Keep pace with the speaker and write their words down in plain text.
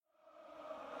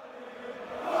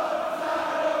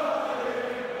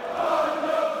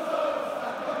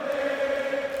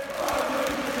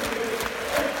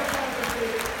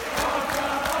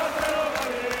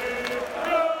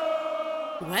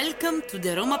to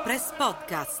the Roma Press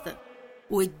Podcast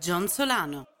with John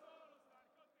Solano.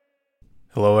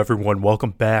 Hello, everyone.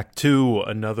 Welcome back to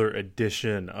another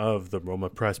edition of the Roma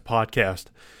Press Podcast,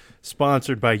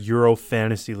 sponsored by Euro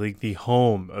Fantasy League, the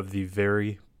home of the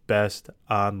very best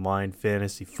online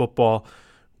fantasy football,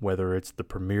 whether it's the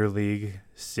Premier League,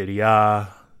 Serie A,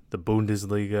 the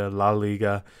Bundesliga, La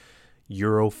Liga.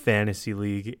 Euro Fantasy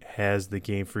League has the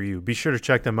game for you. Be sure to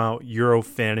check them out,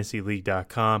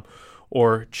 eurofantasyleague.com,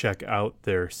 or check out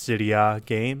their Serie A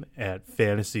game at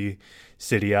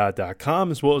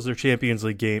fantasyseriea.com, as well as their Champions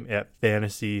League game at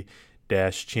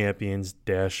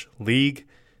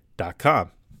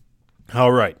fantasy-champions-league.com.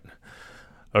 All right,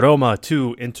 Roma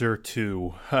 2, Inter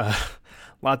 2. A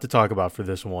lot to talk about for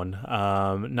this one.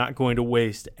 Not going to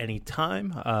waste any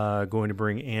time. Going to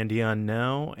bring Andy on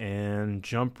now and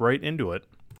jump right into it.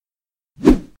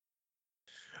 All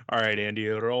right, Andy,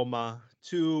 Roma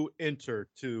 2, Inter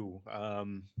 2.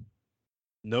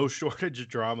 No shortage of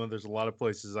drama. There's a lot of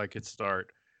places I could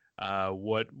start.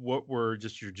 What were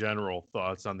just your general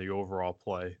thoughts on the overall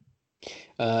play?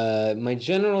 My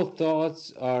general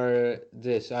thoughts are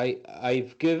this.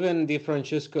 I've given Di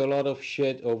Francesco a lot of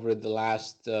shit over the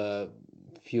last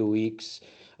few weeks,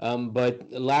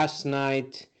 but last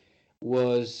night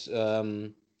was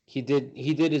he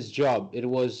did his job. It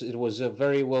was a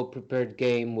very well prepared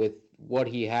game with what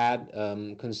he had,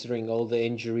 considering all the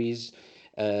injuries.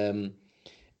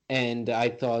 And I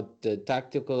thought the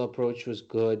tactical approach was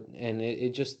good, and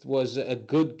it just was a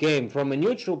good game. From a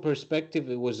neutral perspective,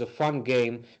 it was a fun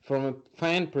game. From a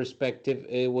fan perspective,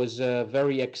 it was a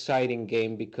very exciting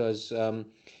game because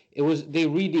they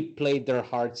really played their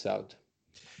hearts out.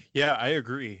 Yeah, I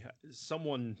agree.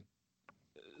 Someone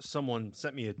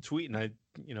sent me a tweet, and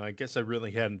I guess I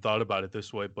really hadn't thought about it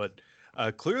this way, but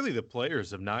clearly the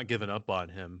players have not given up on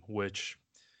him, which,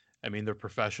 I mean, they're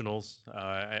professionals.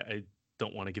 I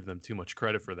don't want to give them too much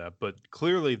credit for that, but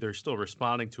clearly they're still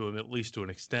responding to him, at least to an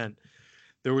extent.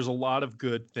 There was a lot of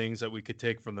good things that we could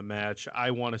take from the match. I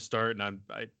want to start, and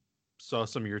I saw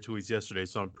some of your tweets yesterday,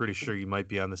 so I'm pretty sure you might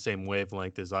be on the same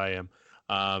wavelength as I am.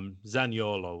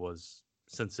 Zaniolo was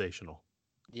sensational.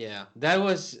 Yeah, that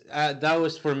was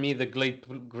for me the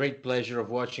great pleasure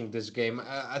of watching this game.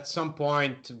 At some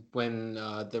point when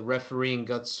the refereeing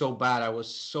got so bad, I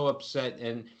was so upset,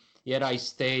 and yet I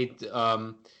stayed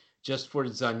just for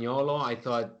Zaniolo. I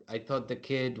thought the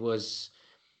kid was,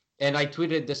 and I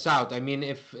tweeted this out. I mean,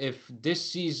 if this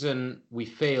season we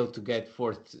fail to get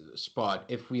fourth spot,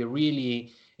 if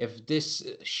this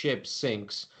ship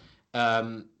sinks,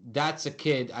 that's a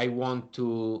kid I want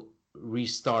to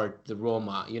restart the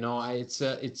Roma. It's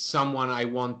someone I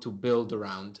want to build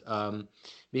around,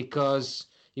 because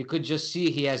you could just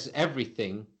see he has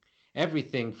everything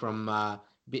from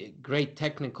great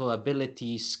technical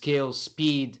ability, skill,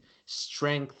 speed,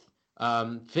 strength,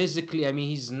 physically. I mean,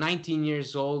 he's 19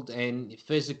 years old and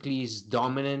physically he's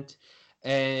dominant.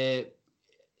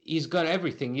 He's got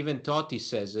everything. Even Totti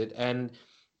says it, and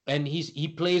he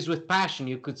plays with passion.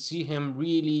 You could see him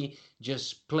really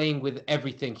just playing with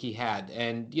everything he had,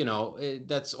 and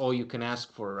that's all you can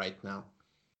ask for right now.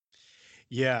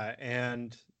 Yeah,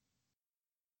 and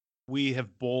we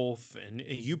have both, and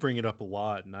you bring it up a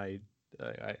lot, and I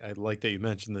like that you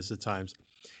mentioned this at times.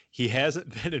 He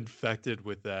hasn't been infected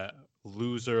with that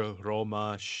loser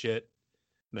Roma shit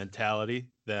mentality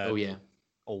that a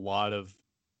lot of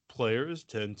players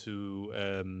tend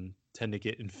to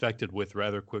get infected with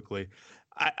rather quickly.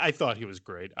 I thought he was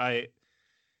great.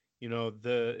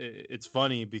 It's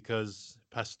funny because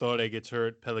Pastore gets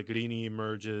hurt, Pellegrini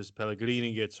emerges,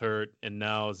 Pellegrini gets hurt, and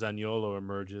now Zaniolo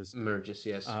emerges.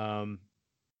 Yes.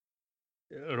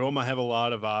 Roma have a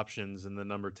lot of options in the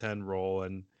number 10 role,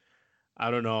 and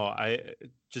I don't know. I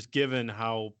just given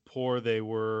how poor they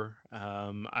were,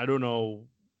 I don't know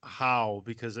how,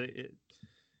 because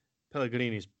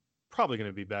Pellegrini's probably going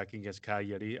to be back against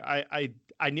Cagliari. I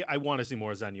want to see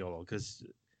more Zaniolo because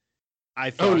I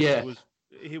thought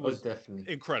he was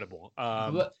definitely incredible.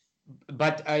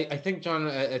 But I think, John,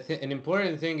 an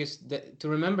important thing is to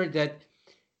remember that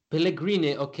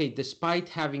Pellegrini, okay, despite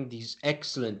having these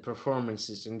excellent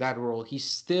performances in that role, he's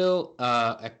still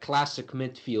a classic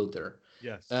midfielder.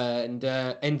 Yes. And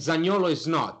Zaniolo is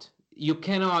not. You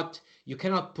cannot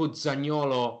put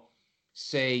Zaniolo,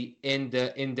 say, in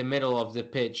the middle of the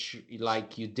pitch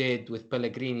like you did with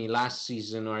Pellegrini last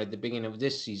season or at the beginning of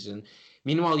this season.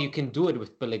 Meanwhile, you can do it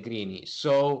with Pellegrini.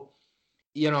 So,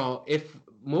 if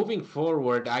moving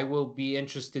forward, I will be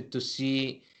interested to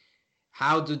see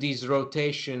how do these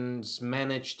rotations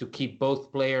manage to keep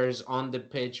both players on the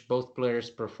pitch, both players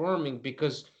performing,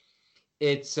 because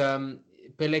it's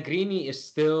Pellegrini is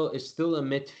still a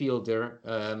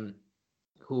midfielder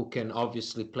who can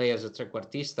obviously play as a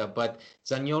trequartista, but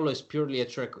Zaniolo is purely a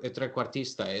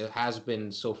trequartista. It has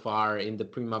been so far in the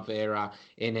Primavera,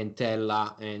 in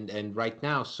Entella, and right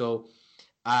now. So,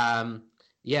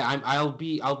 yeah, I'll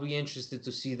be interested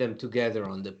to see them together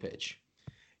on the pitch.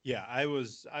 Yeah, I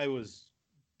was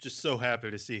just so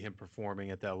happy to see him performing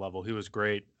at that level. He was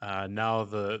great. Now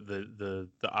the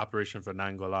operation for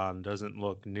Nangolan doesn't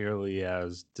look nearly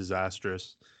as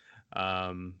disastrous,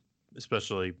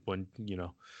 especially when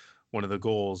one of the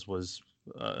goals was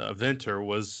Vinter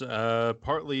was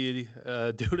partly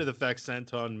due to the fact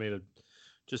Santon made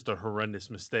just a horrendous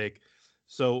mistake.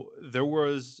 So there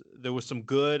was some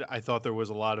good. I thought there was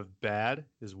a lot of bad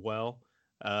as well,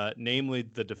 namely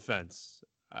the defense.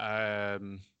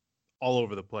 All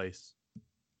over the place,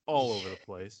 all over the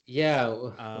place. Yeah,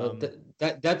 well,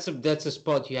 that's a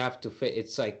spot you have to fit.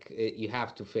 It's like you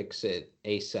have to fix it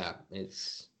ASAP.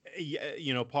 It's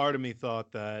Yeah, part of me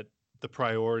thought that the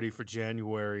priority for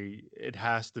January it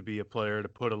has to be a player to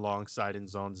put alongside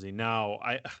Nzonzi. Now,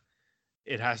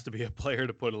 it has to be a player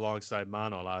to put alongside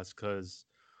Manolas because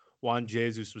Juan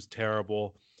Jesus was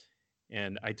terrible.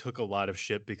 And I took a lot of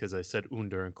shit because I said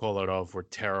Under and Kolarov were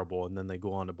terrible, and then they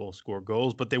go on to both score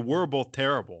goals, but they were both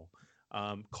terrible.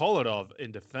 Kolarov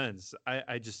in defense,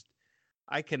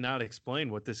 I cannot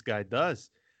explain what this guy does.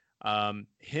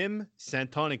 Him,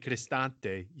 Santon, and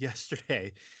Cristante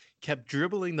yesterday kept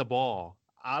dribbling the ball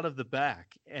out of the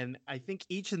back, and I think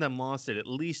each of them lost it at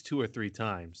least 2 or 3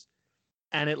 times,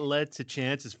 and it led to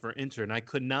chances for Inter, and I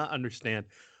could not understand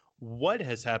what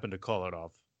has happened to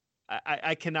Kolarov.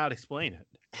 I cannot explain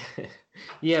it.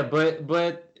 Yeah,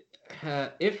 but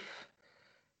if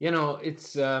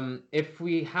it's if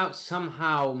we have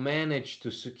somehow managed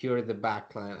to secure the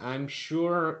backline, I'm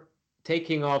sure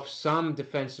taking off some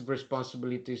defensive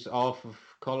responsibilities off of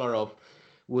Kolarov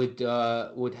would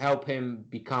help him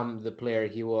become the player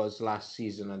he was last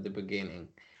season at the beginning.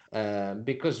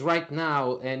 Because right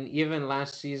now, and even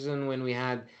last season when we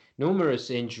had numerous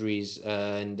injuries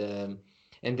and then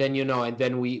and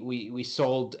then we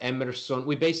sold Emerson.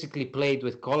 We basically played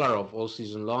with Kolarov all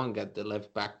season long at the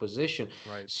left back position.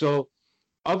 Right. So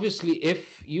obviously,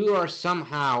 if you are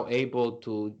somehow able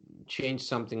to change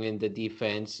something in the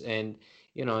defense and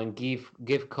and give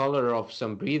Kolarov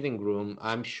some breathing room,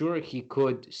 I'm sure he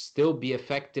could still be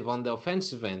effective on the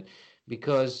offensive end,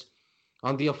 because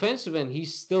on the offensive end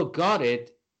he's still got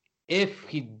it if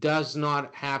he does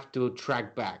not have to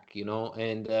track back,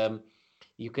 and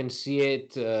you can see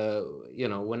it,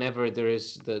 whenever there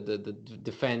is the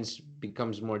defense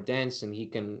becomes more dense and he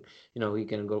can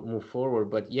go move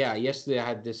forward. But yeah, yesterday I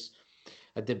had this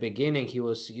at the beginning. He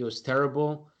was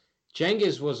terrible.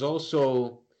 Cengiz was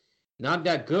also not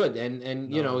that good, and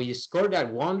No. he scored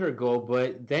that wonder goal,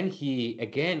 but then he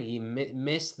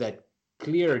missed that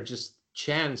clear just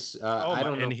chance. I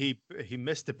don't know. And he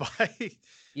missed it by.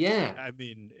 Yeah. I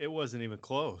mean, it wasn't even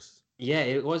close. Yeah,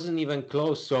 it wasn't even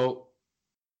close. So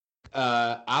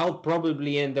I'll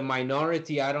probably in the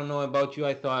minority. I don't know about you.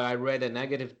 I read a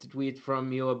negative tweet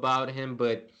from you about him,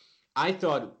 but I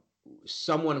thought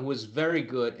someone who was very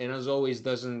good and as always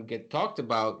doesn't get talked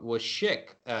about was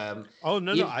Schick. No.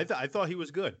 I thought he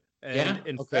was good. And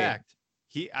in fact,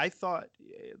 I thought,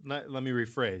 let me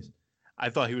rephrase. I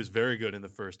thought he was very good in the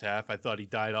first half. I thought he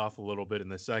died off a little bit in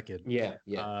the second. Yeah.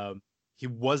 He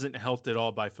wasn't helped at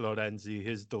all by Florenzi.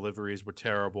 His deliveries were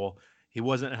terrible. He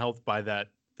wasn't helped by that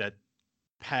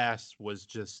pass was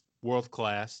just world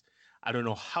class. I don't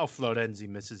know how Florenzi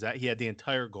misses that. He had the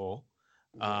entire goal.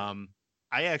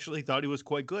 I actually thought he was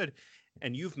quite good.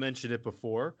 And you've mentioned it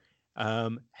before.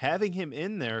 Having him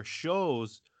in there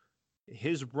shows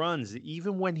his runs,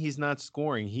 even when he's not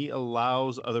scoring, he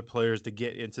allows other players to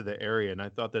get into the area. And I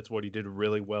thought that's what he did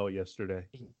really well yesterday.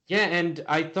 Yeah, and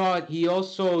I thought he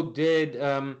also did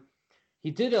he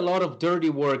did a lot of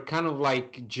dirty work, kind of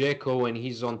like Dzeko, and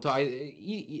he's on top.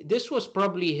 This was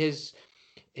probably his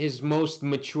most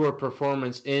mature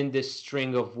performance in this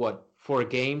string of 4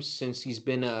 games since he's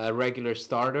been a regular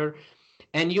starter.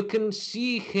 And you can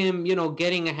see him,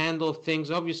 getting a handle of things.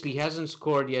 Obviously, he hasn't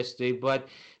scored yesterday,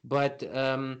 but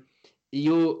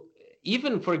you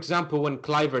even, for example, when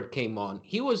Kluivert came on,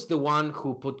 he was the one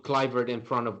who put Kluivert in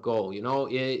front of goal.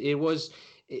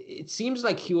 It seems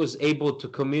like he was able to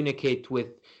communicate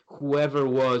with whoever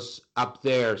was up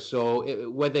there. So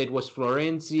whether it was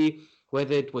Florenzi,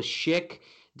 whether it was Schick,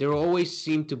 there always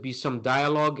seemed to be some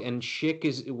dialogue, and Schick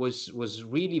was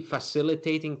really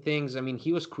facilitating things. I mean,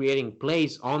 he was creating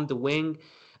plays on the wing.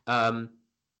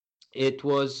 It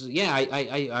was,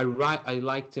 I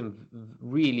liked him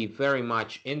really very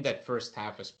much in that first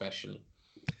half, especially.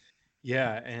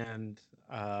 Yeah, and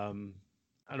um,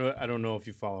 I don't know if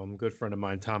you follow him. A good friend of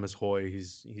mine, Thomas Hoy.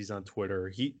 He's on Twitter.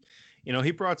 He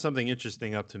brought something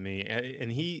interesting up to me,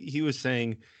 and he was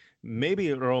saying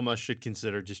maybe Roma should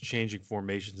consider just changing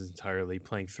formations entirely,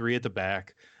 playing three at the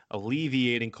back,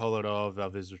 alleviating Kolarov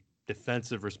of his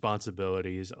defensive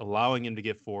responsibilities, allowing him to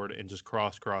get forward and just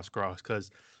cross, cross, cross.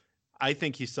 Because I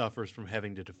think he suffers from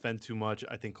having to defend too much.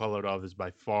 I think Kolarov is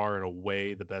by far and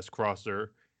away the best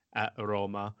crosser at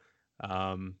Roma.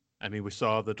 I mean, we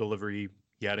saw the delivery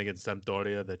he had against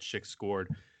Sampdoria that Schick scored.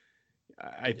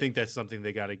 I think that's something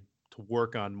they got to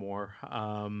work on more.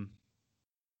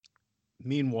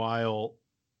 Meanwhile,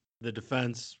 the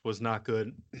defense was not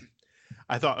good.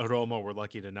 I thought Roma were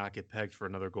lucky to not get pegged for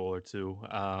another goal or two.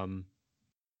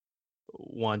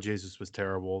 Juan Jesus was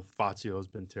terrible. Fazio has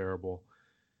been terrible.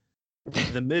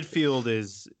 The midfield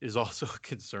is also a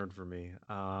concern for me.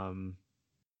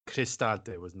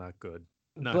 Cristante was not good.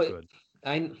 Not But good.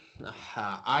 I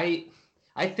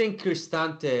I think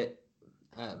Cristante.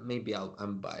 Maybe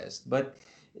I'm biased, but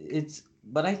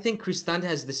I think Cristante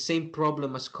has the same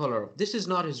problem as Kolarov. This is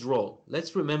not his role.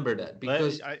 Let's remember that,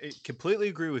 because I completely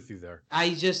agree with you there.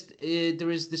 I just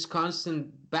there is this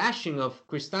constant bashing of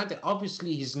Cristante.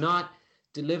 Obviously, he's not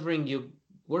delivering you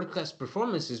world class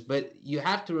performances, but you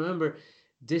have to remember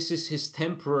this is his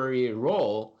temporary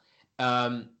role,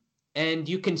 um, and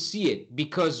you can see it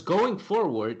because going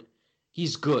forward,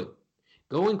 he's good.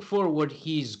 Going forward,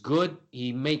 he's good.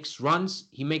 He makes runs.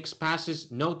 He makes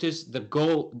passes. Notice the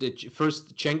goal, the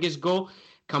first Cengiz goal,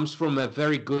 comes from a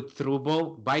very good through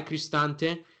ball by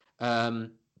Cristante.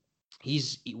 Um,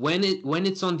 he's when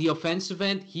it's on the offensive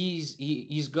end,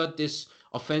 he's got this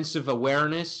offensive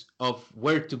awareness of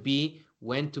where to be,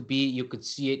 when to be. You could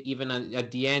see it even at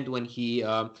the end when he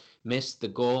missed the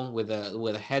goal with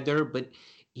a header, but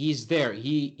he's there.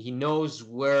 He knows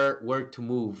where to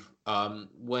move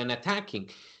when attacking.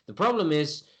 The problem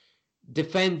is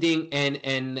defending and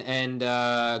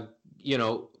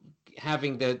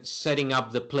having the setting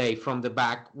up the play from the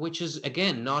back, which is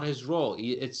again not his role.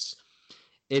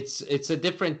 It's a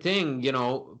different thing,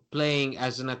 playing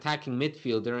as an attacking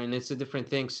midfielder, and it's a different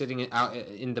thing sitting out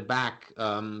in the back,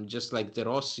 just like De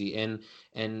Rossi,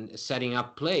 and setting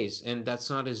up plays, and that's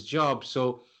not his job.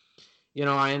 So,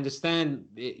 I understand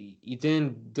he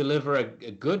didn't deliver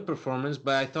a good performance,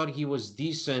 but I thought he was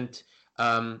decent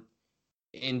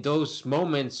in those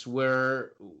moments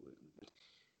where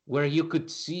you could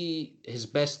see his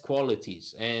best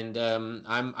qualities, and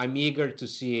I'm eager to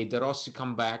see De Rossi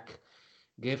come back,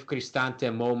 give Cristante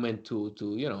a moment to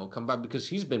come back, because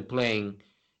he's been playing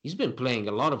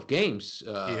a lot of games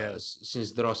He has.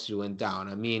 since De Rossi went down.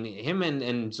 I mean, him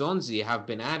and Zonzi have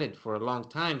been at it for a long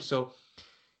time. So,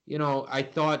 I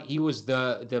thought he was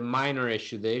the minor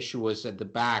issue. The issue was at the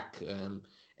back,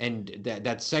 and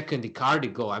that second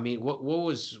Icardi goal. I mean, what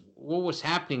was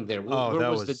happening there? Oh,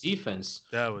 Where was the defense?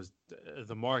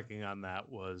 the marking on that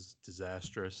was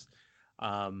disastrous.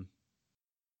 Um,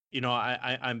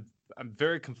 I'm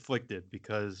very conflicted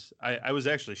because I was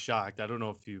actually shocked. I don't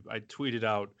know if I tweeted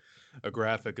out a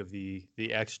graphic of the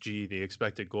XG, the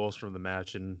expected goals from the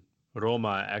match, and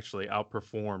Roma actually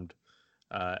outperformed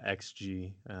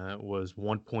XG. Was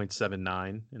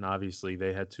 1.79, and obviously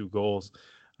they had two goals,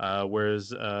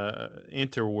 whereas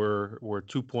Inter were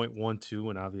 2.12,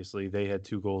 and obviously they had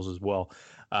two goals as well.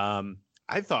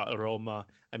 I thought Roma.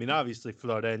 I mean, obviously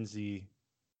Florenzi,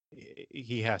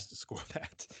 he has to score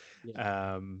that.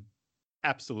 Yeah.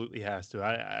 Absolutely has to.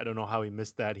 I don't know how he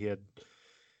missed that. He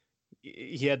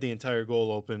had the entire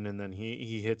goal open, and then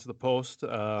he hits the post.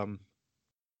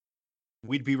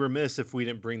 We'd be remiss if we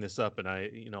didn't bring this up, and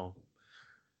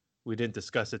we didn't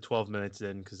discuss it 12 minutes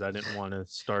in because I didn't want to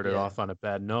start it Yeah. off on a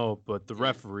bad note. But the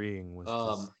refereeing was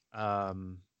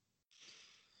Um,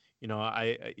 just,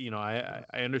 I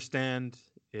understand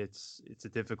it's a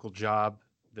difficult job.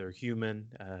 They're human.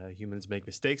 Humans make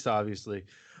mistakes, obviously.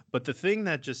 But the thing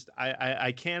that just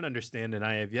I can't understand, and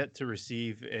I have yet to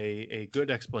receive a good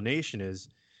explanation, is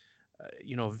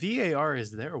VAR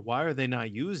is there. Why are they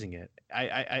not using it?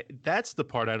 I that's the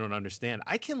part I don't understand.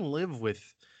 I can live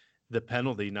with the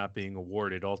penalty not being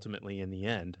awarded ultimately in the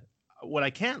end. What I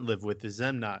can't live with is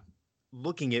them not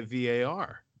looking at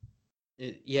VAR.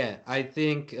 yeah, I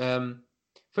think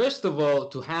first of all,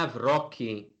 to have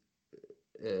Rocky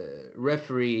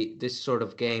referee this sort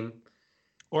of game,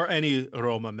 Or any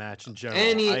Roma match in general.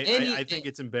 I think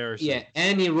it's embarrassing. yeah,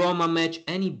 any Roma match,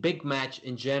 any big match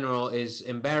in general is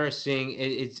embarrassing.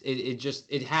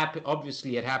 It happen.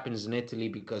 Obviously, it happens in Italy,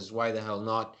 because why the hell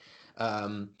not?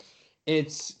 Um,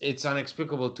 it's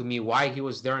unexplicable to me why he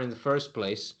was there in the first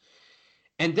place.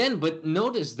 And then, but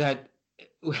notice that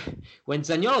when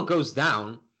Zaniolo goes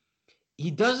down, he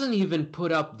doesn't even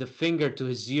put up the finger to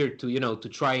his ear to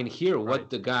try and hear Right. what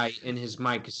the guy in his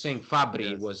mic is saying.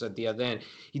 Fabri Yes. was at the other end.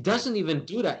 He doesn't even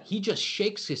do that. He just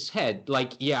shakes his head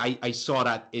like, yeah, I saw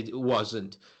that. It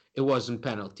wasn't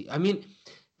penalty. I mean,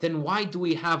 then why do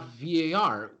we have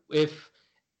VAR if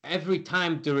every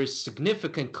time there is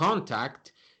significant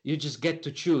contact, you just get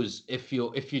to choose if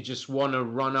you just want to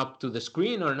run up to the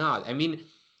screen or not? I mean,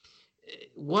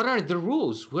 what are the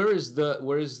rules? Where is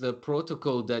the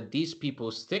protocol that these people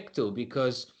stick to?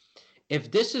 Because if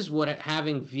this is what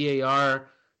having VAR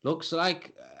looks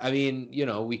like, I mean,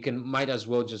 we might as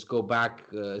well just go back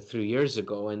 3 years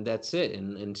ago and that's it,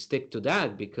 and stick to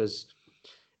that, because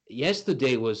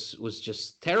yesterday was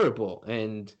just terrible.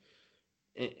 And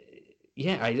uh,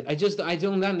 yeah, I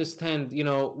don't understand.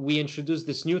 We introduced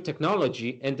this new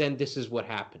technology and then this is what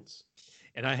happens.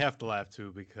 And I have to laugh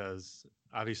too because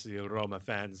obviously Roma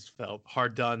fans felt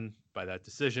hard done by that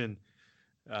decision.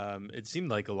 It seemed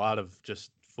like a lot of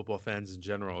just football fans in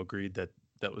general agreed that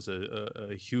that was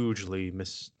a hugely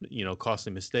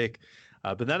costly mistake.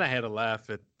 But then I had to laugh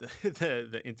at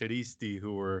the Interisti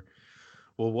who were,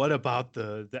 well, what about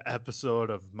the episode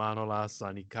of Manolas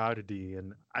on Icardi?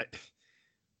 And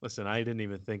listen, I didn't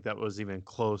even think that was even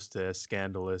close to as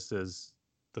scandalous as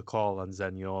the call on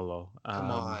Zaniolo. Come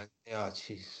on. Yeah,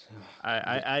 jeez.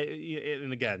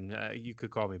 And again, you could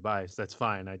call me biased. That's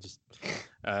fine. I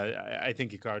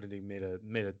think Icardi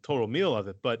made a total meal of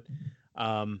it. But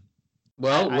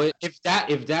well, if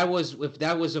that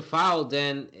was a foul,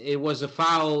 then it was a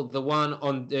foul. The one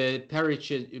on the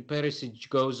Perisic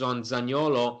goes on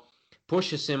Zaniolo,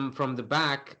 pushes him from the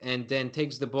back, and then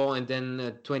takes the ball, and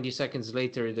then 20 seconds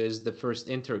later, there's the first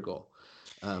Inter goal.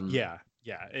 Yeah.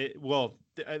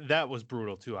 That was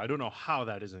brutal too. I don't know how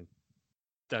that isn't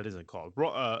called.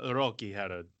 Rocky had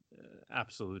a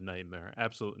absolute nightmare.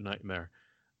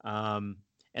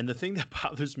 And the thing that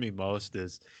bothers me most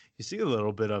is you see a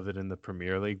little bit of it in the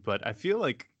Premier League, but I feel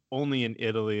like only in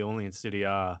Italy, only in Serie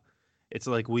A, it's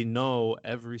like we know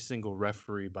every single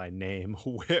referee by name,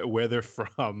 where they're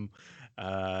from.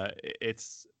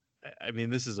 This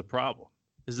is a problem.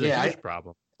 This is a huge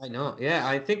problem. I know. Yeah,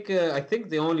 I think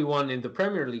the only one in the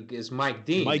Premier League is Mike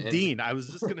Dean. Mike Dean. I was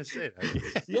just gonna say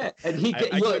that. Yeah, and he.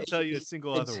 I couldn't tell you a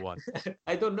single other one.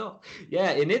 I don't know.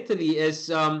 Yeah, in Italy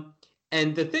is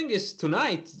and the thing is,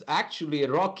 tonight actually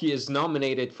Rocky is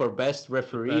nominated for Best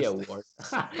Referee Award.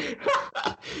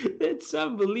 It's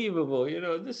unbelievable.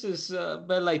 This is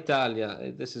Bella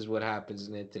Italia. This is what happens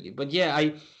in Italy. But yeah,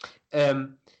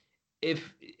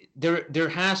 if there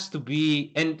has to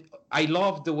be, and I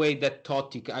love the way that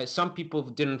Totti. Some people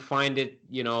didn't find it,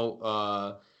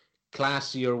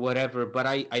 classy or whatever, but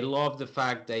I love the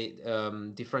fact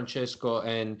that Di Francesco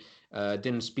and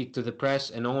didn't speak to the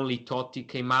press, and only Totti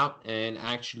came out and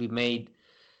actually made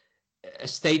a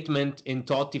statement in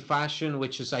Totti fashion,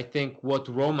 which is, I think, what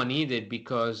Roma needed,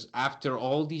 because after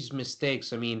all these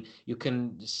mistakes, I mean, you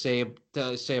can say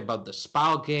about the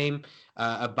Spal game,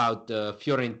 about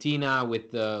Fiorentina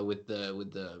with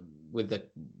the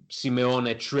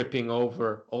Simeone tripping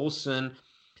over Olsen,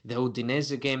 the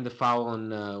Udinese game, the foul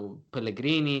on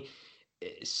Pellegrini.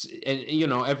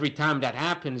 And every time that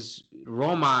happens,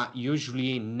 Roma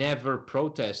usually never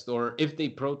protest, or if they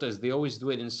protest, they always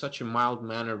do it in such a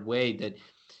mild-mannered way that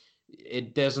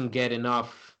it doesn't get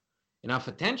enough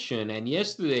attention. And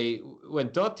yesterday, when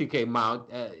Totti came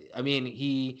out,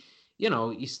 he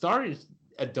started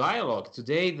a dialogue.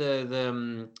 Today,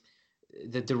 the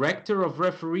director of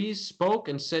referees spoke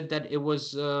and said that it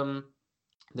was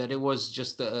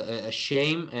just a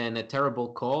shame and a terrible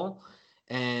call,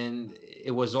 and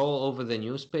it was all over the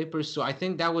newspapers. So I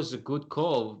think that was a good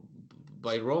call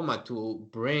by Roma to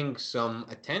bring some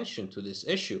attention to this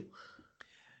issue.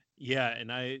 Yeah,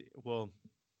 and I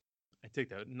take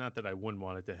that, not that I wouldn't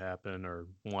want it to happen or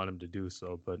want him to do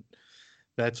so, but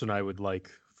that's when I would like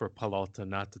for Pallotta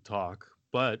not to talk.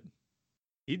 But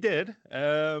he did.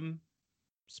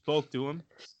 Spoke to him.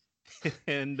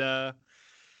 And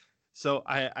so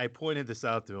I pointed this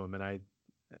out to him, and I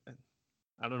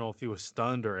don't know if he was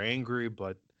stunned or angry,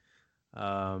 but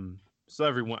so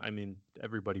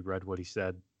everybody read what he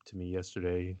said to me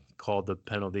yesterday. He called the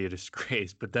penalty a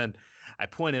disgrace, but then I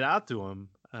pointed out to him,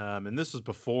 and this was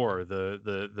before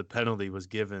the penalty was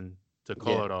given to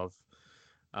Kolarov.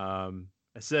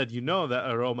 I said,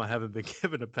 that Roma haven't been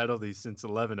given a penalty since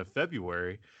 11 of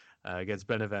February against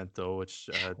Benevento, which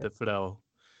De Frel.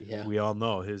 Yeah. We all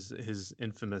know his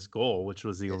infamous goal, which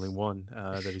was the only one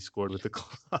that he scored with the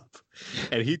club.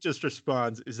 And he just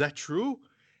responds, "Is that true?"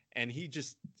 And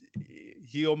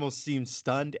he almost seemed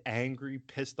stunned, angry,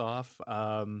 pissed off.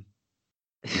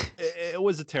 It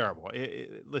was a terrible.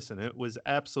 Listen, it was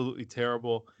absolutely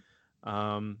terrible.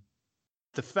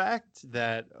 The fact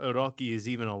that Rocky is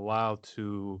even allowed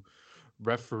to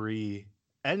referee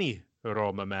any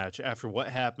Roma match after what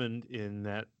happened in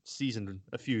that season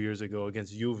a few years ago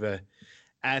against Juve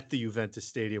at the Juventus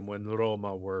Stadium when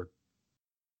Roma were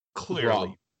Rob.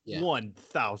 clearly Yeah.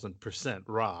 1000%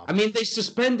 I robbed. mean, they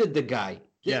suspended the guy.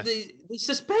 Yes. They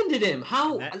suspended him.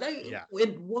 How? That, Like, yeah.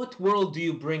 in what world do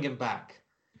you bring him back?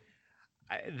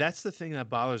 That's the thing that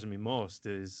bothers me most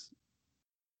is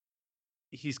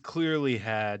he's clearly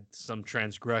had some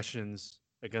transgressions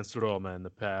against Roma in the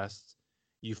past.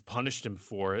 You've punished him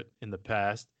for it in the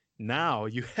past. Now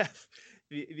you have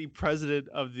the president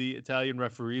of the Italian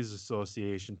Referees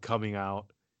Association coming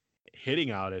out,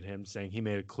 hitting out at him, saying he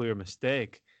made a clear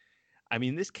mistake. I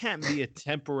mean, this can't be a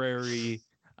temporary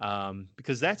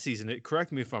because that season,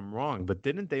 correct me if I'm wrong, but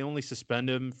didn't they only suspend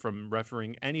him from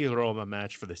refereeing any Roma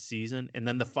match for the season, and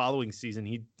then the following season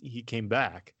he came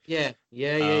back? Yeah.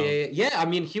 I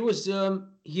mean, he was Rocky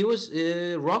He was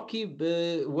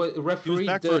refereed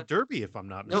back for a derby, if I'm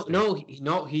not mistaken.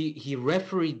 no. He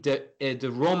refereed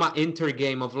the Roma Inter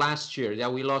game of last year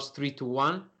that we lost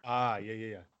 3-1.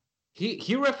 Yeah.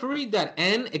 He refereed that,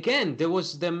 and again there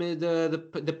was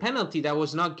the penalty that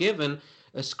was not given,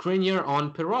 a Skriniar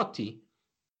on Perotti.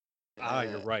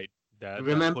 You're right. That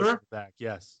Remember? pushed him back.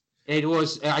 Yes. It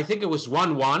was, I think it was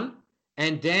 1-1,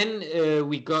 and then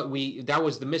that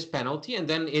was the missed penalty, and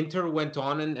then Inter went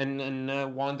on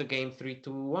and won the game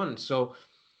 3-1. So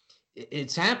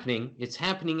it's happening. It's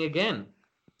happening again.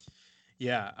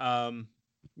 Yeah.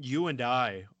 You and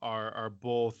I are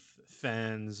both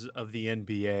fans of the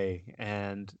NBA,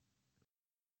 and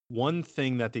one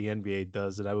thing that the NBA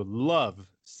does that I would love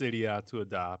Serie A to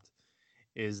adopt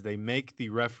is they make the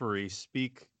referee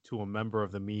speak to a member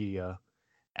of the media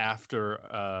after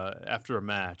a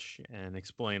match and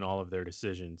explain all of their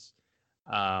decisions.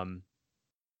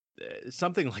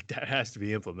 Something like that has to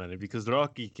be implemented because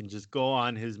Rocky can just go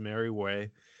on his merry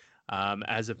way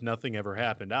as if nothing ever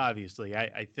happened. Obviously,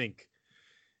 I think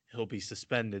he'll be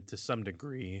suspended to some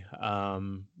degree,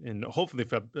 and hopefully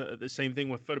the same thing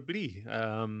with Fabri.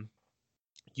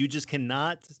 You just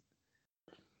cannot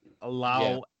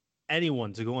allow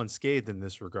anyone to go unscathed in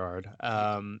this regard.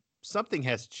 Something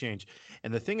has to change.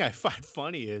 And the thing I find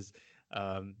funny is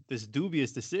this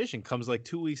dubious decision comes like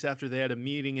 2 weeks after they had a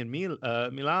meeting in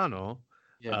Milano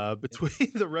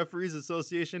between the Referees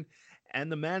Association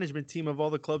and the management team of all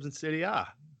the clubs in Serie A.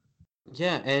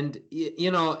 Yeah, and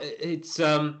it's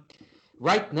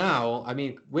right now. I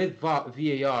mean, with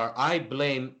VAR, I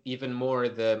blame even more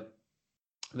the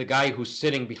guy who's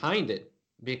sitting behind it,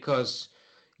 because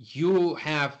you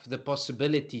have the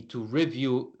possibility to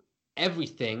review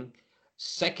everything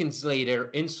seconds later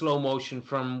in slow motion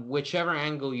from whichever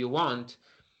angle you want,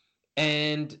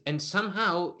 and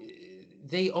somehow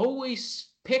they always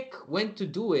pick when to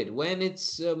do it, when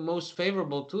it's most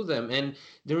favorable to them, and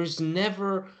there is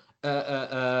never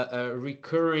a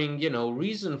recurring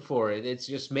reason for it. It's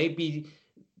just maybe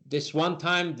this one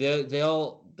time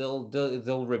they'll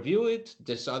review it,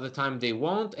 this other time they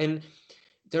won't, and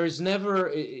there's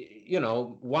never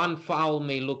one foul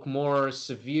may look more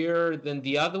severe than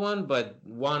the other one, but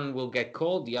one will get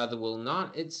called, the other will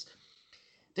not.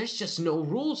 There's just no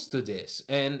rules to this,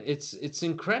 and it's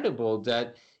incredible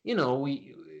that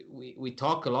we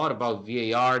talk a lot about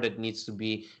VAR that needs to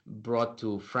be brought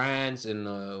to France and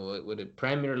with the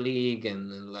Premier League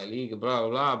and La Liga, blah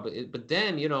blah blah. But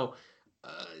then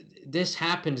this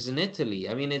happens in Italy.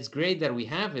 I mean, it's great that we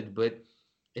have it, but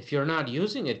if you're not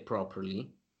using it properly,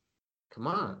 come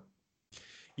on.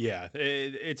 Yeah,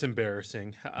 it's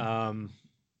embarrassing.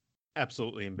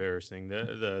 Absolutely embarrassing.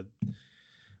 The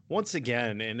once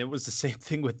again, and it was the same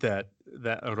thing with that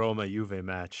Roma Juve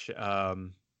match.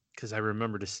 Because I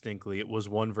remember distinctly, it was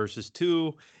 1 versus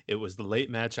 2. It was the late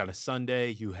match on a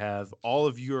Sunday. You have all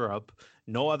of Europe.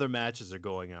 No other matches are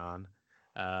going on.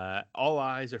 All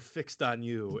eyes are fixed on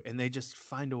you, and they just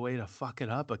find a way to fuck it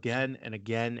up again and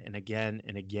again and again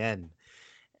and again.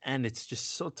 And it's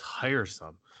just so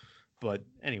tiresome. But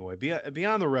anyway,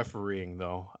 beyond the refereeing,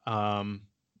 though,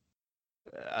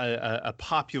 a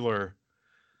popular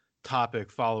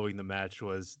topic following the match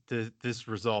was this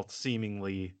result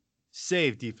seemingly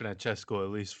saved Di Francesco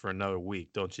at least for another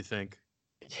week, don't you think?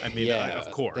 I mean,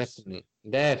 of course,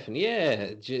 definitely, yeah.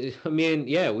 I mean,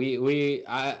 yeah,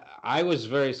 I was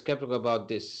very skeptical about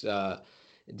this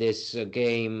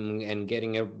game and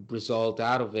getting a result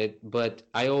out of it, but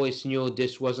I always knew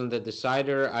this wasn't the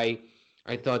decider. I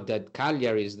thought that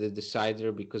Cagliari is the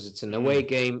decider because it's an away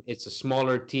game, it's a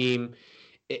smaller team.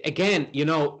 Again,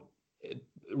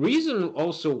 reason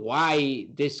also why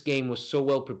this game was so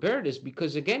well prepared is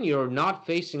because, again, you're not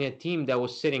facing a team that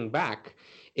was sitting back.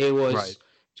 It Right. was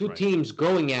two Right. teams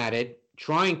going at it,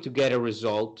 trying to get a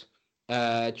result,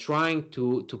 trying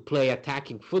to play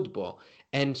attacking football.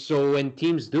 And so when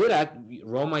teams do that,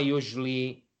 Roma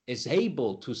usually is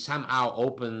able to somehow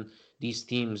open these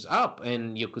teams up,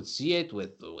 and you could see it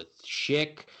with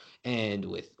Schick and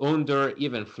with Under,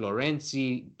 even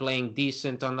Florenzi playing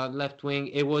decent on that left wing.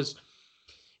 It was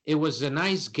a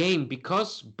nice game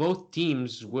because both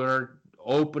teams were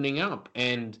opening up,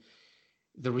 and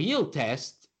the real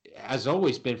test has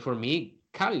always been for me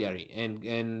Cagliari,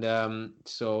 and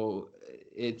so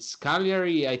it's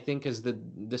Cagliari, I think, is the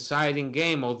deciding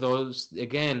game. Although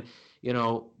again, you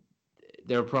know,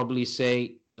 they'll probably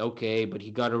say, okay, but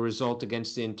he got a result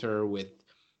against Inter with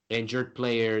injured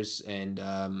players and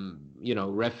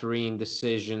refereeing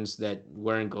decisions that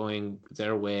weren't going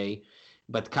their way.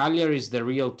 But Cagliari is the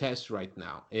real test right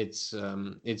now. It's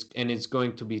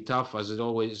going to be tough, as it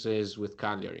always is with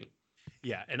Cagliari.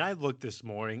 Yeah, and I looked this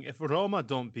morning. If Roma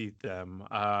don't beat them,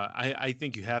 I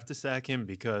think you have to sack him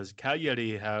because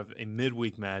Cagliari have a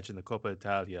midweek match in the Coppa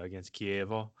Italia against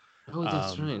Chievo. Oh,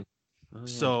 that's Um, right. Oh, yeah.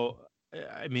 so,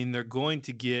 I mean, they're going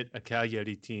to get a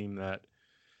Cagliari team that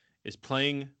is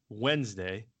playing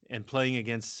Wednesday and playing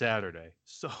against Saturday.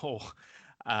 So,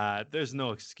 there's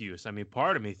no excuse. I mean,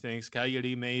 part of me thinks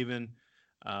Cagliari may even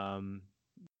um,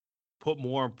 put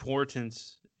more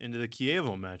importance into the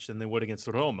Chievo match than they would against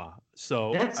Roma.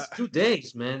 So, That's 2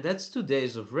 days, man. That's 2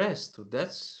 days of rest.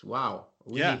 That's wow.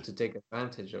 We yeah, need to take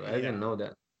advantage of it. I yeah. didn't know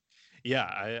that.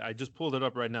 Yeah, I just pulled it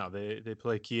up right now. They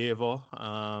play Chievo,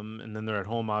 and then they're at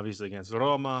home obviously against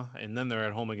Roma, and then they're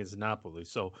at home against Napoli.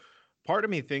 So part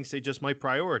of me thinks they just might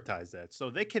prioritize that.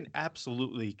 So they can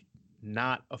absolutely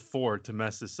not afford to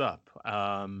mess this up.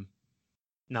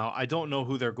 Now I don't know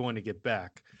who they're going to get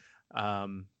back.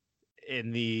 Um,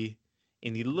 in the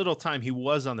little time he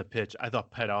was on the pitch, I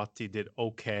thought Perotti did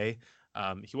okay.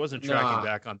 He wasn't tracking No,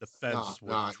 back on no, defense,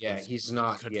 which no. Yeah, was he's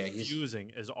not. Yeah, he's.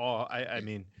 confusing as all. I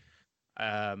mean,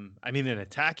 in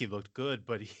attack he looked good,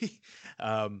 but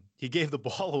he gave the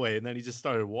ball away and then he just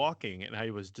started walking, and I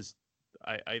was just,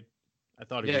 I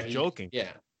thought he Yeah, was joking.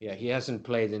 yeah. He hasn't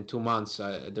played in 2 months.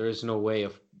 There is no way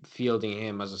of fielding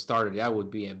him as a starter. That would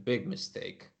be a big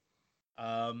mistake.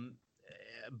 Um,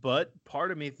 but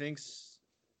part of me thinks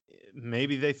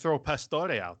maybe they throw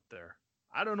Pastore out there.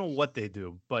 I don't know what they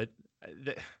do, but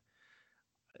they,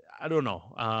 I don't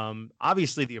know.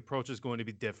 Obviously the approach is going to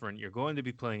be different. You're going to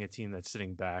be playing a team that's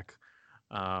sitting back.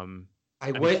 Um, I,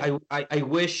 I mean, wa- I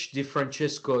wish Di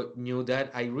Francesco knew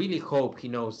that. I really hope he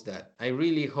knows that. I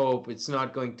really hope it's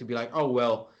not going to be like, oh,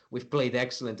 well, we've played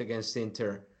excellent against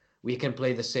Inter. We can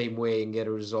play the same way and get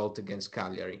a result against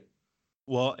Cagliari.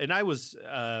 Well, and I was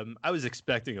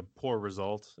expecting a poor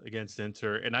result against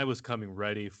Inter, and I was coming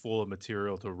ready, full of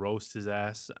material to roast his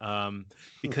ass,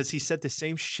 because he said the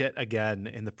same shit again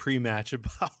in the pre-match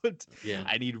about Yeah.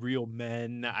 I need real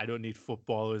men, I don't need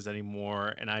footballers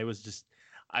anymore, and I was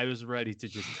ready to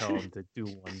just tell him to do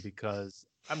one because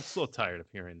I'm so tired of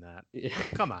hearing that.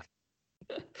 Come on.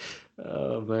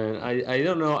 Oh man, I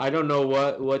don't know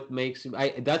what makes him.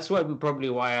 That's what probably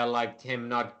why I liked him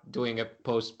not doing a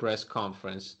post press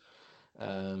conference.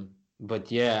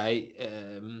 But yeah,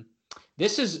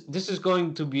 this is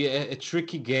going to be a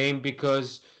tricky game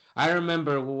because I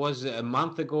remember it was a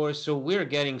month ago or so. We're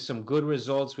getting some good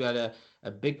results. We had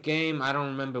a big game. I don't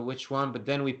remember which one, but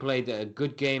then we played a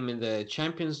good game in the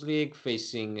Champions League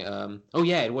facing. Oh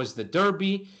yeah, it was the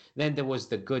Derby. Then there was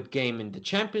the good game in the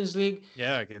Champions League.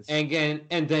 Yeah, against Again,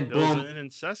 and then boom. Pilsen and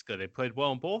Seska, they played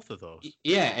well in both of those.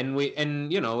 Yeah, and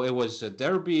it was a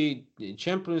Derby,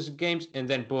 Champions League games, and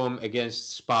then boom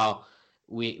against Spal,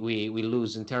 we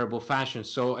lose in terrible fashion.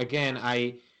 So again,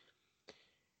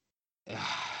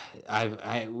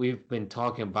 we've been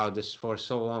talking about this for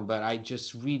so long, but I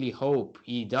just really hope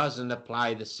he doesn't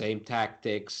apply the same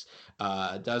tactics,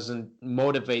 doesn't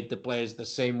motivate the players the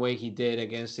same way he did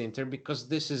against Inter, because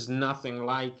this is nothing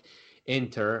like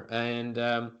Inter, and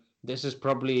this is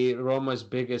probably Roma's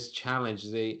biggest challenge.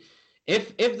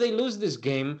 If they lose this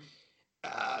game,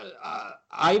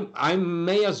 I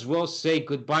may as well say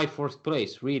goodbye fourth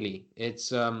place. Really,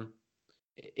 it's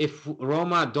if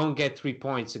Roma don't get 3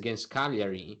 points against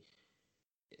Cagliari,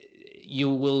 you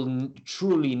will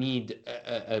truly need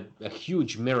a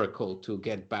huge miracle to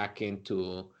get back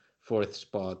into fourth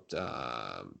spot.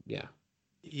 Yeah.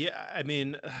 Yeah, I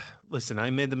mean, listen,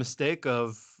 I made the mistake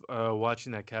of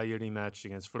watching that Cagliari match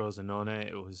against Frosinone.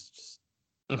 It was just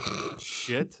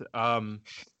shit. But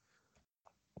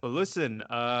listen,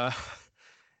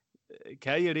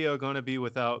 Cagliari are going to be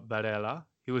without Barella.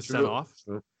 He was sent True, off.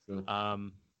 true,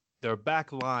 true. Their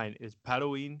back line is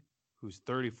Padoin, who's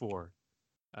 34,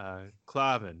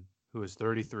 Clavin, who is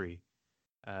 33,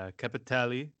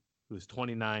 Capitelli, who's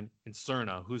 29, and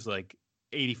Cerna, who's like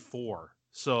 84.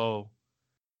 So,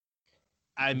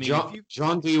 I mean, if you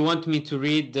John, do you want me to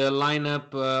read the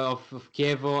lineup of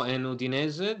Chievo and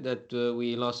Udinese that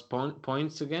we lost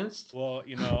points against? well,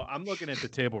 I'm looking at the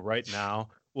table right now.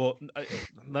 Well,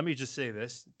 let me just say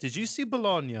this: did you see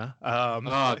Bologna? Oh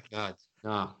God,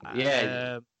 no,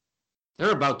 yeah, uh,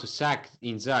 they're about to sack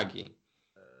Inzaghi.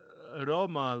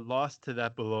 Roma lost to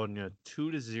that Bologna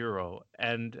 2-0,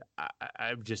 and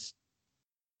I'm just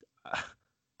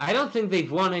I don't think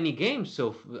they've won any games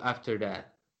after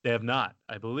that. they have not.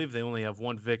 I believe they only have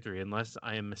one victory, unless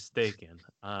I am mistaken.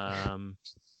 Hang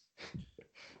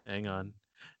on.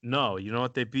 No, you know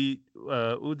what? They beat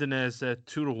Udinese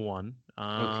 2-1.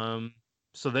 Okay.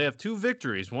 So they have two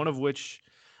victories, one of which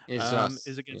It's us.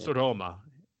 is against Yeah. Roma.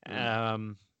 Yeah.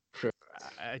 Sure.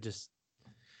 I just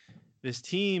this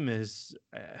team is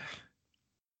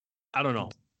I don't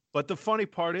know. But the funny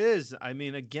part is, I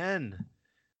mean, again,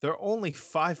 they're only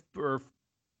 5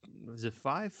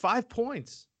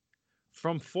 points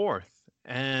from fourth.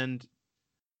 And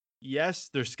yes,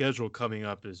 their schedule coming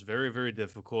up is very, very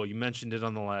difficult. You mentioned it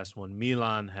on the last one.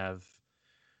 Milan have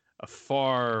a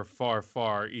far, far,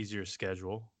 far easier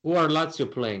schedule. Who are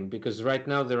Lazio playing? Because right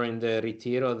now they're in the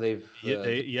Retiro. They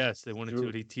went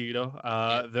into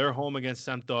Retiro. They're home against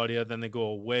Sampdoria. Then they go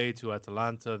away to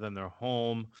Atalanta. Then they're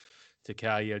home to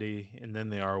Cagliari, and then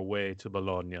they are away to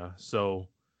Bologna. So,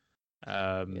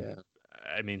 I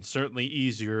mean, certainly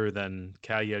easier than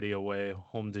Cagliari away,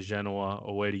 home to Genoa,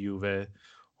 away to Juve,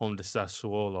 home to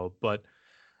Sassuolo. But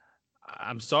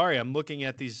I'm sorry, I'm looking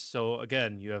at these. So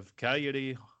again, you have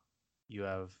Cagliari, you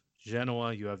have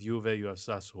Genoa, you have Juve, you have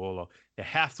Sassuolo. They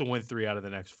have to win 3 out of the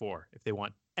next 4 if they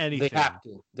want anything. They have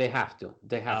to. They have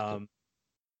to.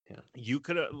 Yeah. You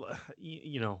could,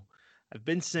 I've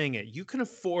been saying it. You can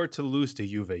afford to lose to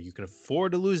Juve. You can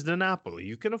afford to lose to Napoli.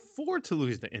 You can afford to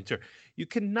lose to Inter. You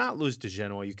cannot lose to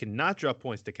Genoa. You cannot drop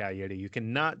points to Cagliari. You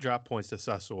cannot drop points to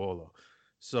Sassuolo.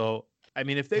 So, I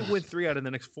mean, if they win 3 out of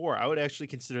the next 4, I would actually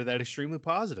consider that extremely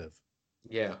positive.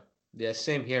 Yeah. Yeah,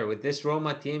 same here. With this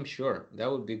Roma team, sure,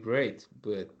 that would be great.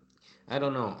 But I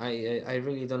don't know. I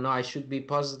really don't know. I should be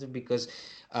positive because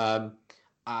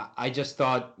I just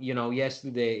thought,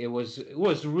 yesterday it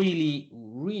was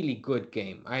really good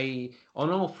game. On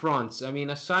all fronts. I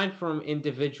mean, aside from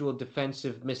individual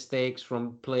defensive mistakes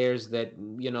from players that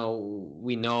we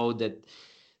know that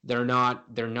they're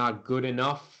not good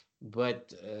enough. But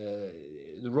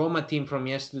the Roma team from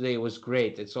yesterday was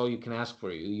great. It's all you can ask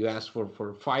for. You ask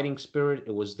for fighting spirit.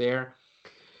 It was there.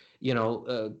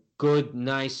 Good,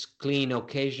 nice, clean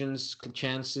occasions,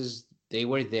 chances. They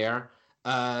were there.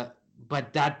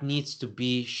 But that needs to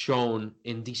be shown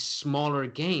in these smaller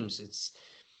games.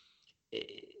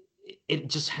 It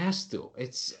just has to.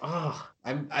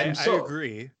 I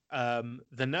agree.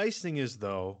 The nice thing is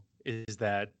though is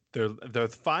that their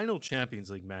final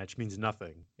Champions League match means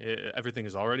nothing. Everything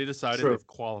is already decided. True. They've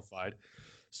qualified,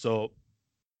 so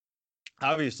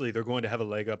obviously they're going to have a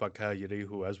leg up on Cagliari,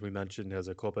 who, as we mentioned, has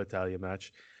a Coppa Italia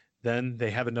match. Then they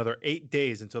have another 8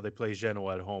 days until they play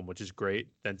Genoa at home, which is great.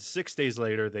 Then 6 days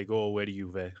later, they go away to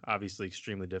Juve, obviously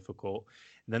extremely difficult.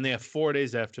 And then they have 4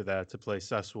 days after that to play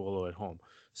Sassuolo at home.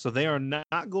 So they are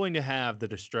not going to have the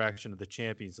distraction of the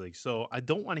Champions League. So I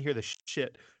don't want to hear the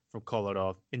shit from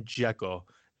Kolarov and Dzeko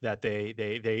that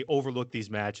they overlook these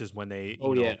matches when they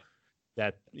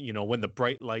when the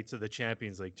bright lights of the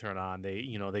Champions League turn on,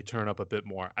 they turn up a bit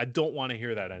more. I don't want to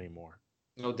hear that anymore.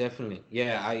 No, definitely.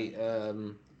 Yeah,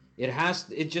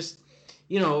 it just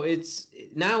it's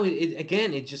now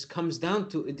it just comes down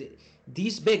to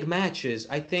these big matches.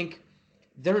 I think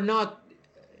they're not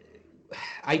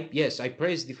I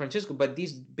praise Di Francesco, but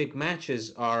these big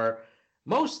matches are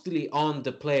mostly on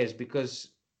the players because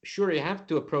sure you have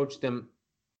to approach them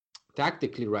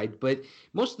tactically right, but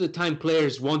most of the time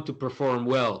players want to perform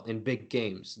well in big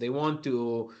games. They want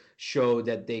to show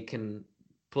that they can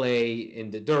play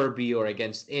in the derby or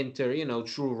against Inter,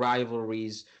 true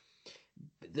rivalries.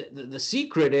 The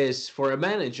secret is for a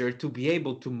manager to be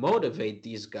able to motivate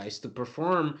these guys to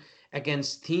perform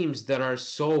against teams that are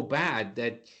so bad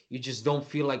that you just don't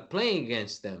feel like playing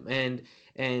against them. And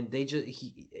they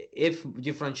if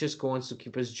Di Francesco wants to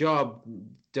keep his job,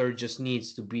 there just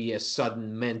needs to be a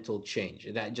sudden mental change.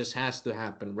 That just has to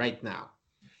happen right now.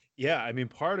 Yeah, I mean,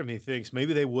 part of me thinks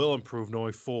maybe they will improve,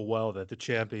 knowing full well that the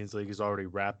Champions League is already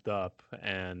wrapped up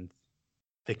and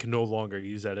they can no longer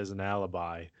use that as an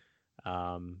alibi.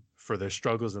 for their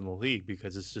struggles in the league,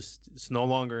 because it's no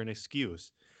longer an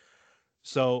excuse.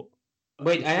 So,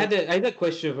 Wait, I had a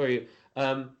question for you.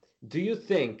 Um, do you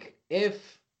think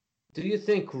if do you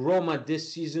think Roma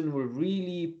this season would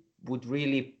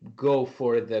really go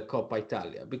for the Coppa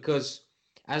Italia? Because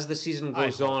as the season I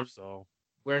goes hope on, so.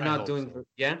 we're I not hope doing. so.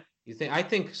 Yeah, you think? I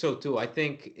think so too. I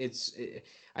think it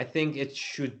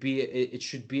should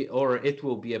be, or it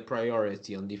will be a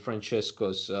priority on Di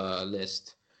Francesco's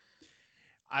list.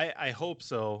 I hope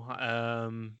so.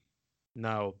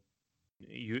 Now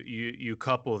you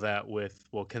couple that with,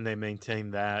 well, can they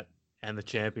maintain that and the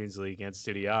Champions League against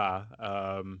Serie A?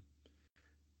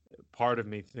 Part of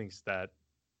me thinks that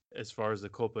as far as the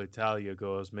Coppa Italia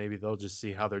goes, maybe they'll just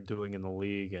see how they're doing in the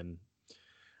league. And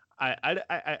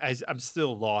I'm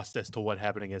still lost as to what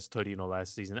happened against Torino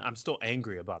last season. I'm still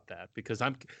angry about that, because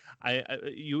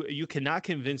you cannot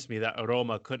convince me that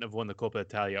Roma couldn't have won the Coppa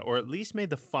Italia, or at least made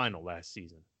the final last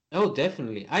season. Oh,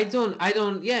 definitely. I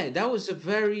don't. Yeah, that was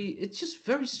it's just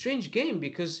very strange game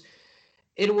because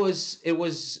it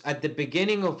was at the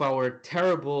beginning of our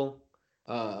terrible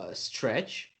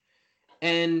stretch,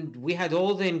 and we had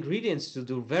all the ingredients to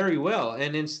do very well,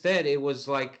 and instead it was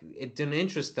like it didn't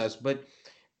interest us, but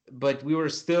we were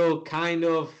still kind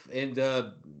of in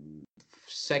the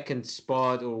second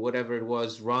spot or whatever it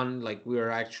was run, like we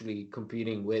were actually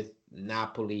competing with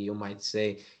Napoli, you might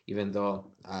say, even though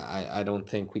I don't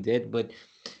think we did. But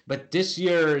this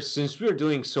year, since we're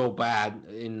doing so bad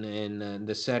in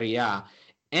the Serie A,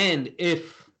 and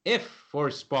if for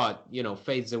spot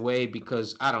fades away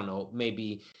because I don't know,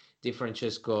 maybe Di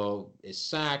Francesco is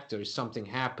sacked or something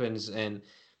happens, and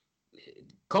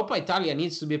Coppa Italia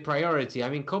needs to be a priority. I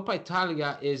mean, Coppa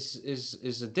Italia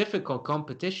is a difficult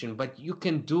competition, but you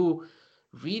can do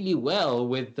really well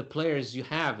with the players you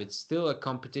have. It's still a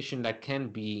competition that can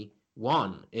be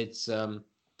won. It's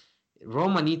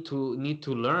Roma need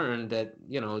to learn that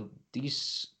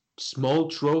these small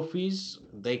trophies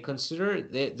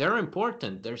they're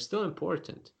important. They're still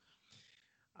important.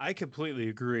 I completely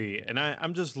agree, and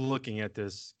I'm just looking at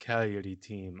this Cagliari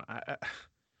team.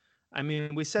 I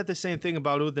mean, we said the same thing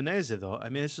about Udinese, though. I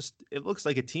mean, it looks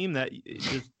like a team that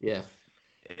just Yeah.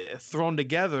 thrown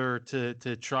together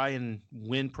to try and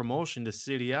win promotion to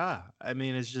Serie A. I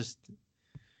mean, it's just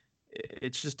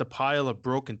a pile of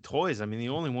broken toys. I mean, the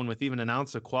only one with even an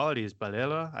ounce of quality is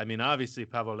Barella. I mean, obviously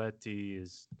Pavoletti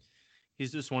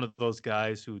he's just one of those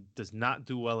guys who does not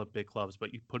do well at big clubs,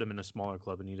 but you put him in a smaller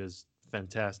club and he does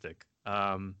fantastic.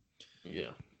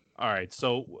 Yeah. All right,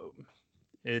 so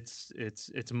it's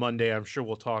Monday. I'm sure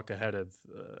we'll talk ahead of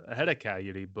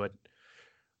Cagliari, but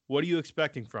what are you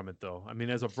expecting from it, though? I mean,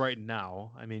 as of right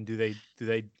now, I mean, do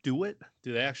they do it?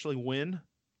 Do they actually win?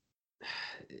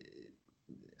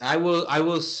 I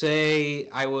will say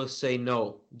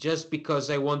no, just because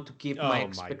I want to keep my Oh my God.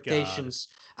 expectations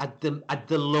at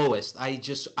the lowest.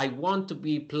 I want to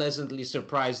be pleasantly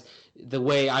surprised the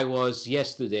way I was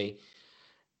yesterday.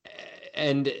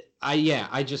 And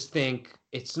I just think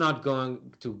it's not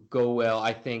going to go well.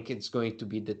 I think it's going to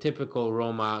be the typical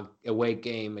Roma away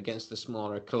game against a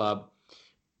smaller club.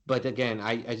 But again,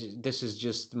 this is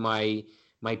just my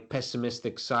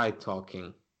pessimistic side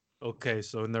talking. Okay,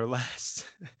 so in their last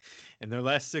in their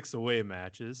last 6 away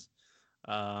matches,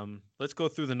 let's go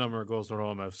through the number of goals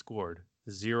Roma have scored: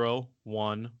 0,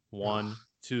 1, Ugh, 1,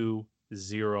 2,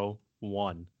 0,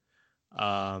 1.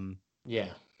 yeah,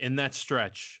 In that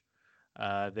stretch,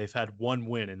 they've had one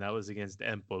win, and that was against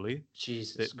Empoli. They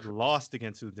Jesus Christ. lost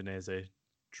against Udinese,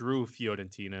 drew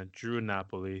Fiorentina, drew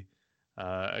Napoli.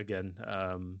 Again,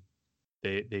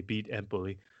 they beat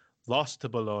Empoli, lost to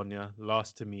Bologna,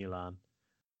 lost to Milan.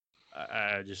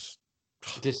 I just,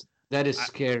 That is I,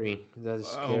 scary. That is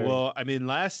scary. well, I mean,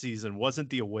 last season wasn't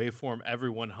the away form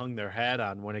everyone hung their hat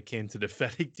on when it came to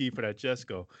defending Di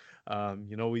Francesco.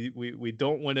 We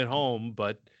don't win at home,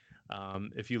 but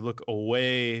if you look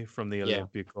away from the Yeah,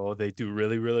 Olimpico, they do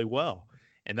really, really well.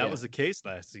 And that yeah. was the case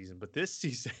last season. But this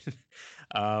season,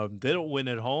 they don't win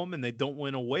at home and they don't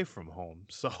win away from home.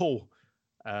 So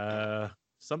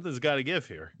something's got to give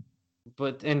here.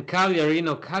 But in Cagliari,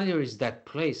 Cagliari is that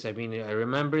place. I mean, I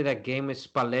remember that game with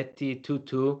Spalletti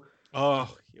 2-2,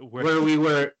 Oh, where we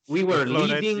where were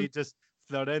leading.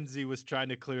 Florenzi was trying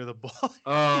to clear the ball.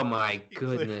 Oh my He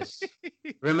cleared- goodness.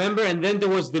 Remember? And then there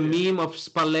was the Yeah. meme of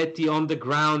Spalletti on the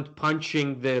ground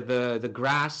punching the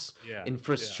grass Yeah, in yeah.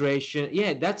 frustration.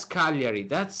 Yeah, that's Cagliari.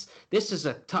 This is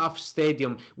a tough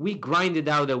stadium. We grinded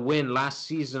out a win last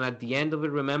season at the end of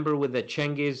it, remember, with the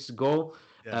Cengiz goal.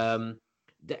 Yes. Um,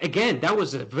 Again, that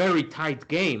was a very tight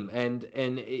game, and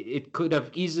it could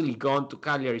have easily gone to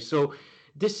Cagliari. So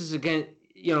this is again,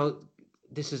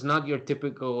 this is not your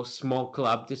typical small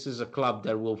club. This is a club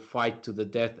that will fight to the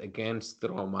death against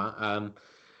Roma.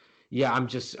 Yeah,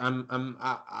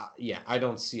 yeah, I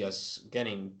don't see us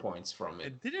getting points from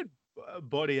it. Didn't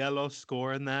Borriello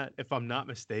score in that, if I'm not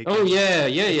mistaken? Oh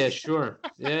yeah, sure.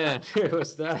 Yeah, it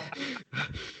was that.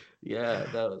 Yeah,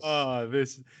 that was. Oh,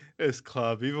 this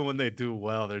club, even when they do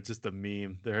well, they're just a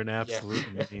meme. They're an absolute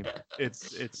meme.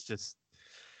 It's just,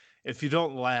 if you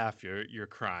don't laugh, you're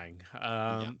crying.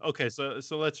 Okay, so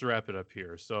let's wrap it up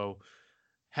here. So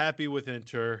happy with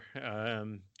Inter.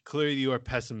 Clearly you are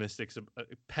pessimistic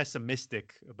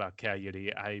about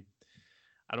Cagliari. I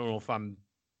don't know if I'm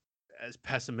as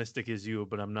pessimistic as you,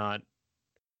 but I'm not.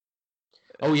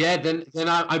 Oh yeah, then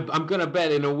I'm gonna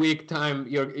bet in a week time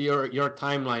your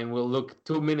timeline will look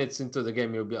 2 minutes into the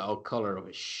game, you'll be all color of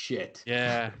a shit.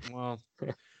 Yeah, well,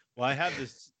 I have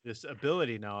this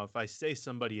ability now. If I say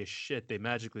somebody is shit, they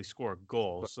magically score a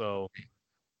goal. So,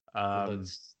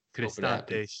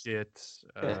 Cristante shit,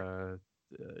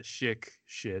 Schick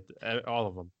shit, all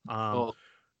of them.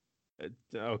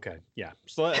 Okay, yeah.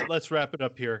 So let's wrap it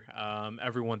up here.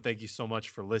 Everyone, thank you so much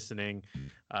for listening.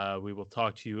 We will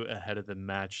talk to you ahead of the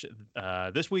match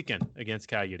this weekend against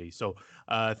Cagliari. So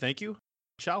thank you.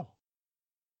 Ciao.